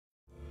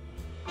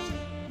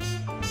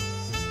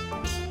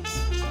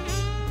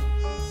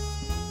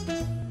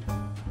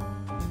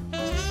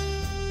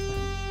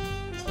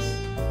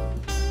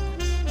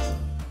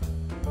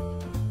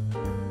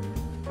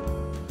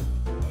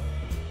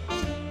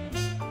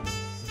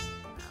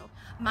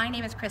My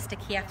name is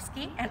Krista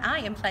Kiefski, and I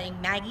am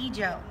playing Maggie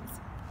Jones.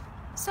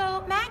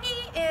 So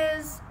Maggie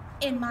is,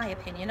 in my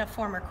opinion, a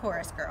former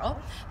chorus girl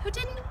who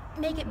didn't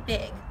make it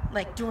big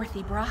like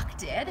Dorothy Brock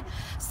did.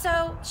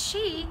 So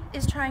she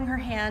is trying her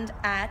hand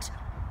at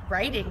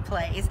writing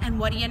plays, and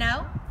what do you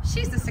know?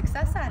 She's a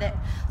success at it.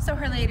 So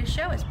her latest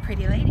show is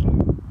Pretty Lady.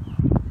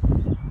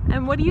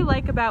 And what do you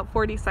like about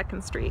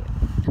 42nd Street?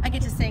 I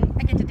get to sing,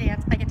 I get to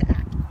dance, I get to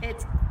act.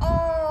 It's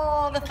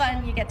all the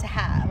fun you get to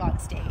have on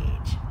stage.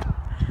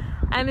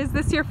 And is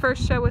this your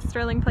first show with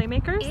Sterling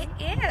Playmakers? It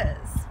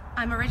is.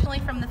 I'm originally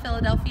from the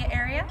Philadelphia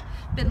area,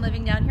 been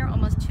living down here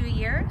almost 2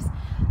 years,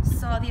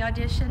 saw the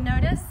audition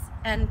notice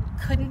and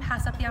couldn't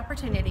pass up the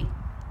opportunity.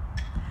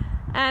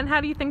 And how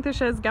do you think the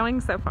show's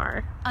going so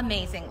far?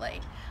 Amazingly.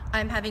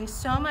 I'm having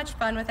so much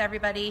fun with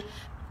everybody.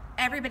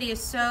 Everybody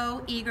is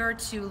so eager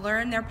to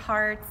learn their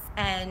parts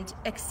and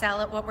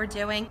excel at what we're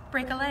doing.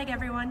 Break a leg,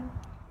 everyone.